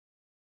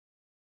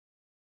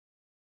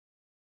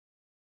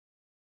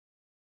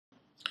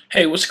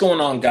Hey, what's going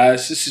on,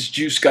 guys? This is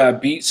Juice God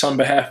Beats on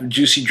behalf of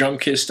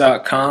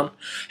JuicyDrumKits.com,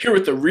 here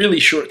with a really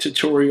short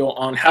tutorial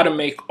on how to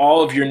make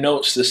all of your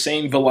notes the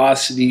same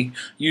velocity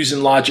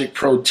using Logic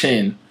Pro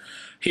 10.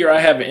 Here I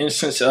have an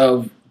instance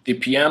of the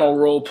piano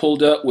roll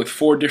pulled up with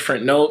 4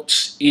 different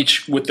notes,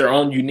 each with their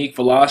own unique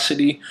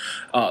velocity.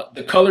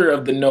 The color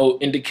of the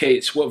note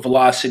indicates what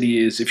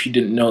velocity is, if you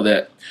didn't know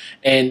that.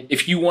 And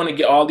if you want to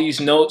get all these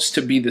notes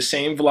to be the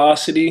same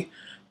velocity,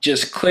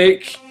 just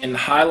click and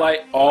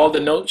highlight all the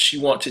notes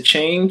you want to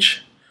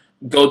change.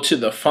 Go to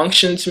the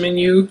Functions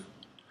menu,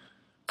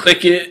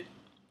 click it.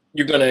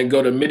 You're going to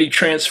go to MIDI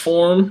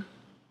Transform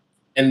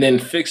and then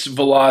Fix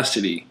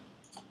Velocity.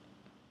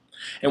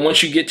 And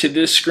once you get to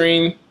this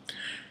screen,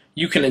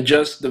 you can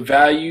adjust the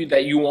value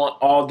that you want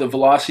all the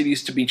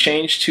velocities to be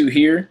changed to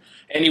here,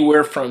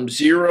 anywhere from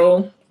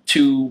 0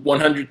 to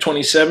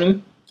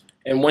 127.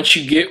 And once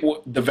you get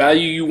the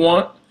value you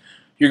want,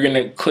 you're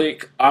going to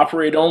click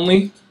Operate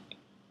Only.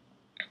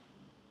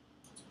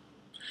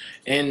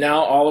 And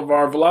now all of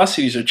our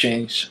velocities are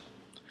changed.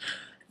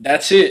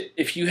 That's it.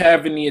 If you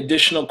have any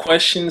additional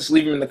questions,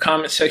 leave them in the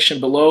comment section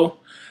below.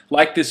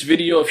 Like this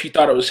video if you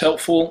thought it was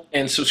helpful,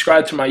 and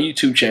subscribe to my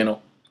YouTube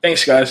channel.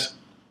 Thanks, guys.